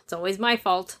edge. Oh, it's always my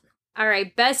fault. All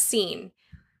right, best scene.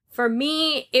 For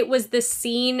me, it was the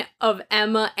scene of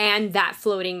Emma and that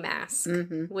floating mask.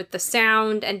 With the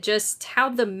sound and just how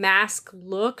the mask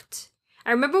looked.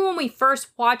 I remember when we first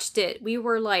watched it, we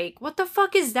were like, what the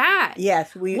fuck is that?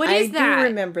 Yes, I do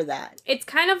remember that. It's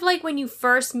kind of like when you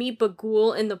first meet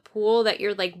Bagul in the pool that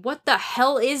you're like, what the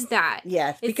hell is that?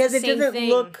 Yes, because it doesn't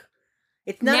look...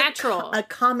 It's not natural. A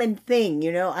common thing,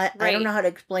 you know? I don't know how to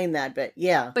explain that, but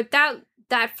yeah. But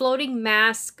that floating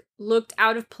mask looked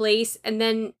out of place, and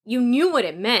then you knew what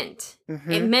it meant.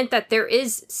 Mm-hmm. It meant that there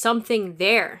is something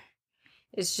there.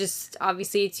 It's just,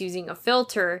 obviously, it's using a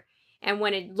filter. And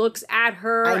when it looks at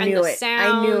her sound...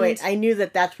 I knew it. I knew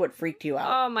that's what freaked you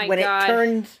out. Oh my God. When it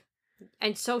turns...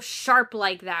 And so sharp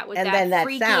like that with that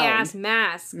freaky-ass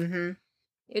mask. Mm-hmm.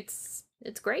 It's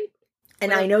great.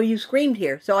 And I know you screamed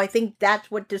here, so I think that's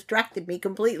what distracted me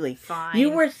completely. Fine. You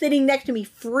were sitting next to me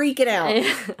freaking out.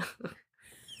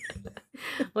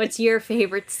 What's your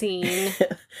favorite scene?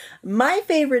 My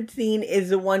favorite scene is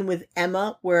the one with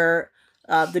Emma where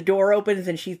the door opens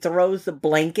and she throws the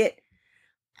blanket.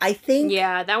 I think...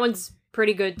 Yeah, that one's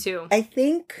pretty good too. I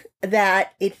think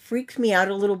that it freaks me out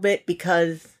a little bit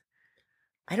because,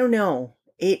 I don't know,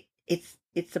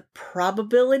 it's a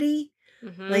probability.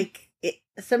 Mm-hmm. Like,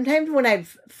 sometimes when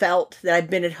I've felt that I've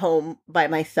been at home by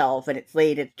myself and it's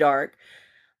late, it's dark,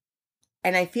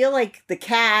 and I feel like the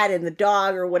cat and the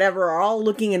dog or whatever are all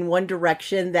looking in one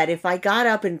direction, that if I got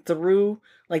up and threw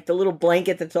like the little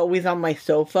blanket that's always on my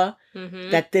sofa,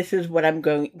 mm-hmm. that this is what I'm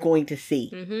going to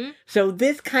see. Mm-hmm. So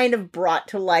this kind of brought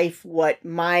to life what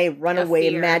my runaway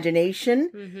imagination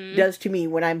mm-hmm. does to me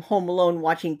when I'm home alone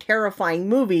watching terrifying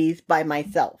movies by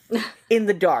myself in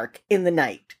the dark, in the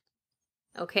night.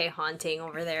 Okay, haunting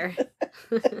over there.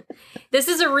 This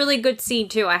is a really good scene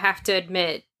too, I have to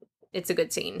admit. It's a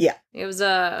good scene. Yeah. It was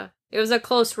a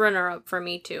close runner-up for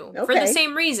me too. Okay. For the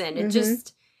same reason. It mm-hmm.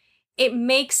 It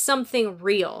makes something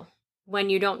real when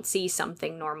you don't see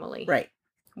something normally. Right.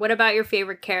 What about your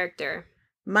favorite character?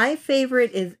 My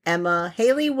favorite is Emma.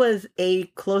 Haley was a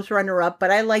close runner-up,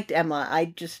 but I liked Emma. I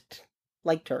just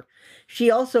liked her. She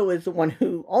also is the one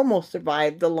who almost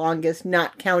survived the longest,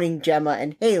 not counting Gemma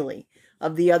and Haley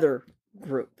of the other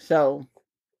group. So...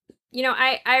 You know,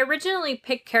 I originally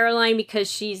picked Caroline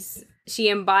because she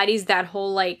embodies that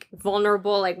whole, like,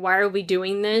 vulnerable, like, why are we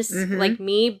doing this? Mm-hmm. Like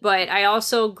me. But I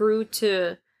also grew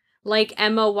to like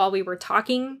Emma while we were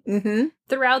talking mm-hmm.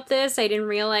 throughout this. I didn't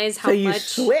realize how much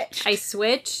switched. I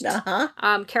switched.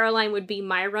 Uh-huh. Caroline would be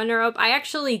my runner-up. I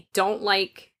actually don't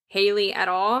like Haley at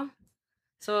all.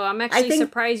 So I'm actually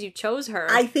surprised you chose her.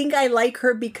 I think I like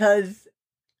her because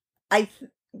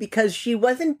she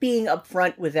wasn't being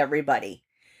upfront with everybody.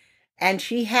 And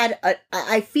she had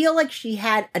I feel like she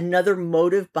had another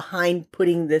motive behind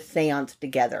putting this seance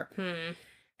together.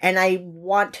 And I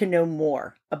want to know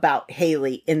more about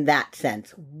Haley in that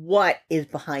sense. What is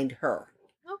behind her?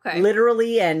 Okay.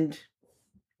 Literally and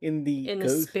in the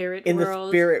spirit in world.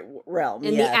 The spirit realm.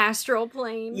 In the astral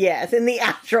plane. Yes, in the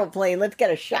astral plane. Let's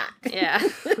get a shot. Yeah.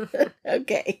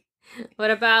 Okay. What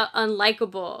about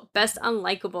unlikable? Best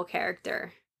unlikable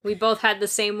character. We both had the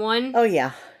same one. Oh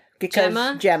yeah.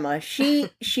 Because Gemma,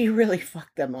 she really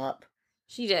fucked them up.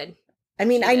 She did. I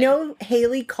mean, I know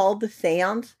Haley called the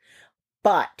seance,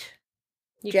 but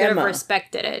you could have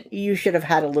respected it. You should have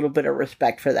had a little bit of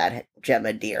respect for that,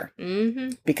 Gemma, dear.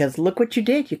 Mm-hmm. Because look what you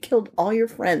did. You killed all your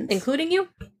friends. Including you?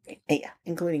 Yeah,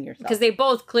 including yourself. Because they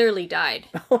both clearly died.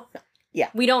 Yeah.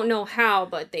 We don't know how,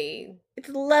 but they... It's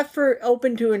left for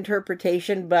open to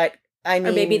interpretation, but I mean...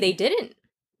 Or maybe they didn't.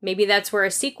 Maybe that's where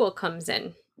a sequel comes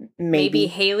in. Maybe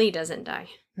Haley doesn't die.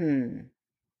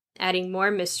 Adding more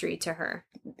mystery to her.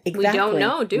 Exactly. We don't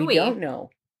know, do we? We don't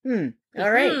know. All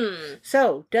right.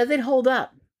 So, does it hold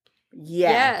up?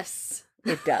 Yes.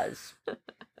 It does.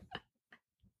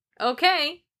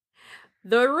 Okay.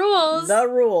 The rules. The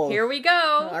rules. Here we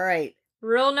go. All right.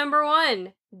 Rule number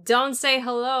 1. Don't say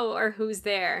hello or who's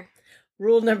there.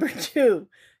 Rule number 2.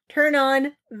 Turn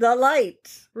on the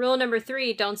lights. Rule number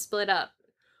 3. Don't split up.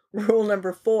 Rule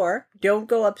number 4, don't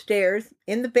go upstairs,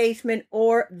 in the basement,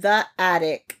 or the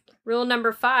attic. Rule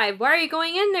number 5, why are you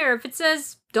going in there if it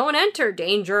says don't enter?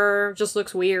 Danger. Just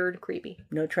looks weird. Creepy.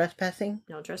 No trespassing?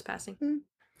 No trespassing.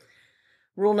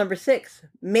 Rule number 6,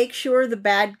 make sure the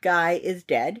bad guy is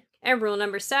dead. And rule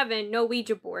number 7, no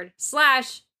Ouija board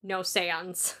 / no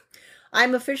seance.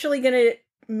 I'm officially going to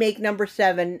make number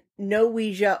 7, no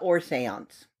Ouija or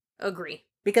seance. Agree.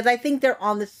 Because I think they're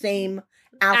on the same...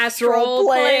 Astral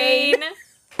plane.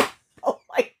 Oh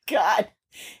my god.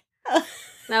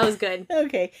 That was good.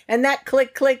 Okay. And that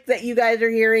click that you guys are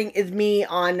hearing is me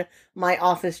on my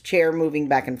office chair moving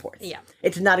back and forth. Yeah.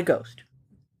 It's not a ghost.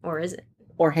 Or is it?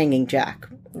 Or hanging Jack.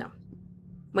 No.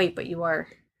 Wait, but you are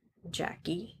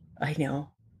Jackie. I know.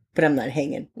 But I'm not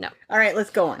hanging. No. All right, let's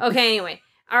go on. Okay, anyway.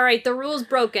 All right, the rule's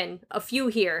broken. A few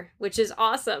here, which is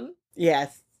awesome.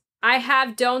 Yes. I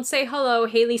have don't say hello.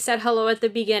 Haley said hello at the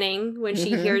beginning when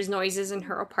she hears noises in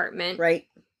her apartment. Right.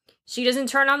 She doesn't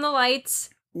turn on the lights.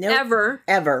 Nope.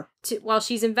 Ever. While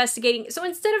she's investigating. So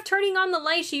instead of turning on the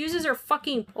light, she uses her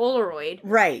fucking Polaroid.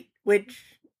 Right. Which...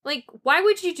 Like, why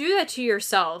would you do that to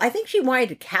yourself? I think she wanted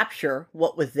to capture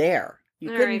what was there.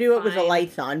 You couldn't do it with the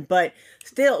lights on, but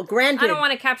still, granted... I don't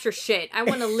want to capture shit. I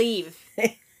want to leave.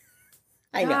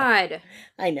 I know. God.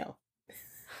 I know.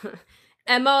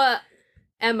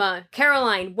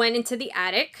 Caroline went into the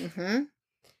attic. Mm-hmm.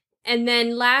 And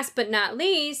then last but not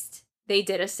least, they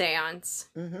did a seance.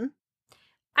 Mm-hmm.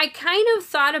 I kind of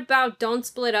thought about don't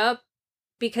split up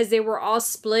because they were all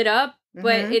split up,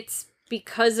 but it's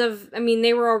because of, I mean,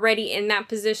 they were already in that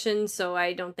position, so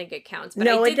I don't think it counts. But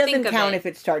no, it doesn't count if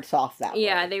it starts off that way.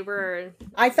 Yeah, they were...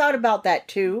 I thought about that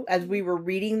too as we were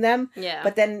reading them. Yeah.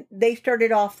 But then they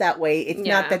started off that way. It's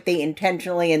not that they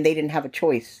intentionally and they didn't have a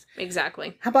choice.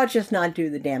 Exactly. How about just not do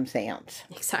the damn seance?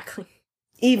 Exactly.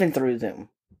 Even through Zoom.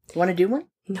 You want to do one?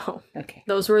 No. Okay.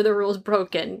 Those were the rules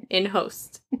broken in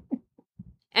Host.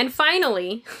 And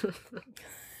finally,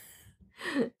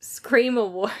 Scream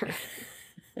Award.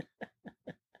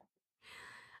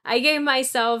 I gave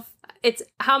myself, it's,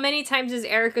 how many times does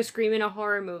Erica scream in a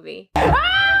horror movie?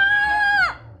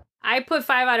 I put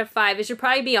 5 out of 5. It should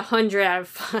probably be 100 out of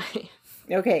 5.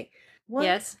 Okay. What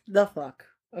yes. the fuck?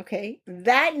 Okay.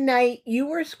 That night, you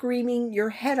were screaming your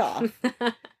head off.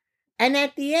 And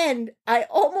at the end, I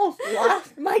almost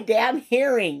lost my damn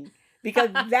hearing.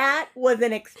 Because that was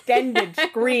an extended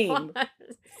scream.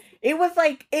 It was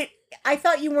like, I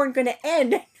thought you weren't going to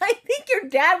end. I think your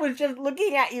dad was just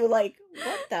looking at you like,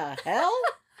 what the hell?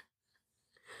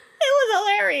 It was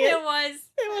hilarious.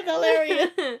 It was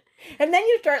hilarious. And then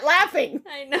you start laughing.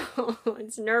 I know.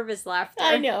 It's nervous laughter.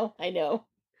 I know.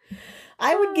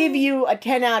 I would give you a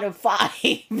 10 out of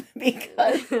 5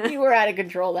 because you were out of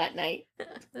control that night.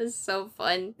 That's so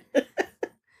fun.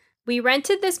 We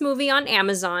rented this movie on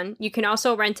Amazon. You can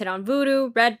also rent it on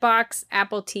Vudu, Redbox,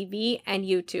 Apple TV, and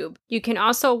YouTube. You can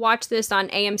also watch this on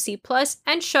AMC Plus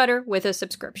and Shudder with a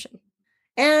subscription.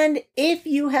 And if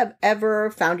you have ever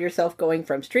found yourself going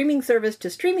from streaming service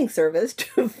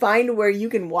to find where you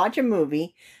can watch a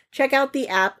movie, check out the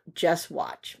app Just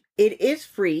Watch. It is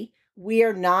free. We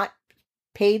are not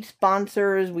paid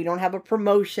sponsors. We don't have a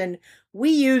promotion.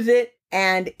 We use it.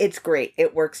 And it's great.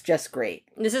 It works just great.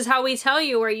 This is how we tell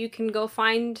you where you can go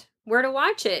find where to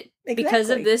watch it. Exactly. Because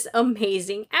of this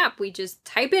amazing app. We just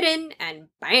type it in and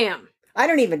bam. I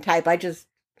don't even type. I just...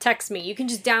 Text me. You can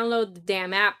just download the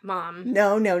damn app, Mom.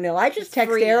 No. I just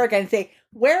text free. Erica and say,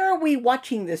 where are we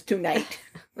watching this tonight?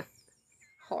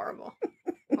 Horrible.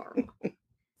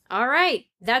 All right.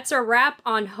 That's a wrap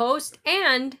on Host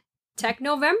and Tech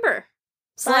November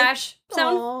 / found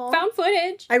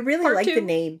footage. I really like the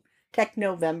name.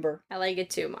 Technovember. I like it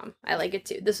too, Mom. I like it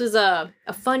too. This was a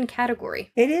fun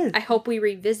category. It is. I hope we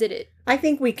revisit it. I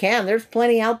think we can. There's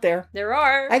plenty out there. There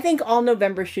are. I think all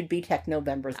November should be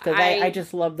Technovembers because I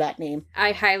just love that name.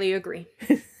 I highly agree.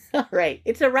 All right.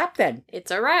 It's a wrap then. It's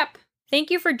a wrap.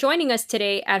 Thank you for joining us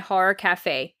today at Horror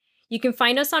Cafe. You can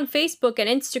find us on Facebook and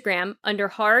Instagram under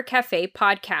Horror Cafe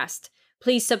Podcast.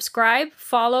 Please subscribe,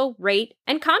 follow, rate,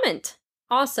 and comment.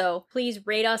 Also, please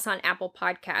rate us on Apple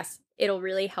Podcasts. It'll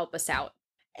really help us out.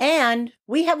 And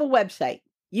we have a website.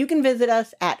 You can visit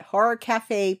us at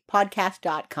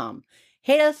horrorcafepodcast.com.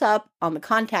 Hit us up on the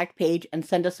contact page and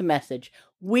send us a message.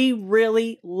 We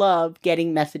really love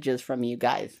getting messages from you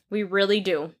guys. We really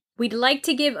do. We'd like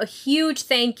to give a huge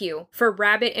thank you for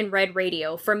Rabbit and Red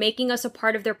Radio for making us a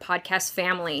part of their podcast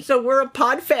family. So we're a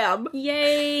pod fam.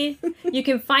 Yay! You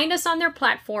can find us on their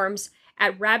platforms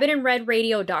at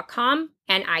rabbitandredradio.com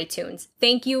and iTunes.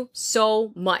 Thank you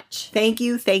so much. Thank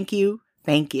you.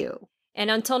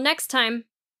 And until next time,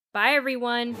 bye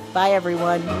everyone. Bye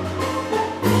everyone.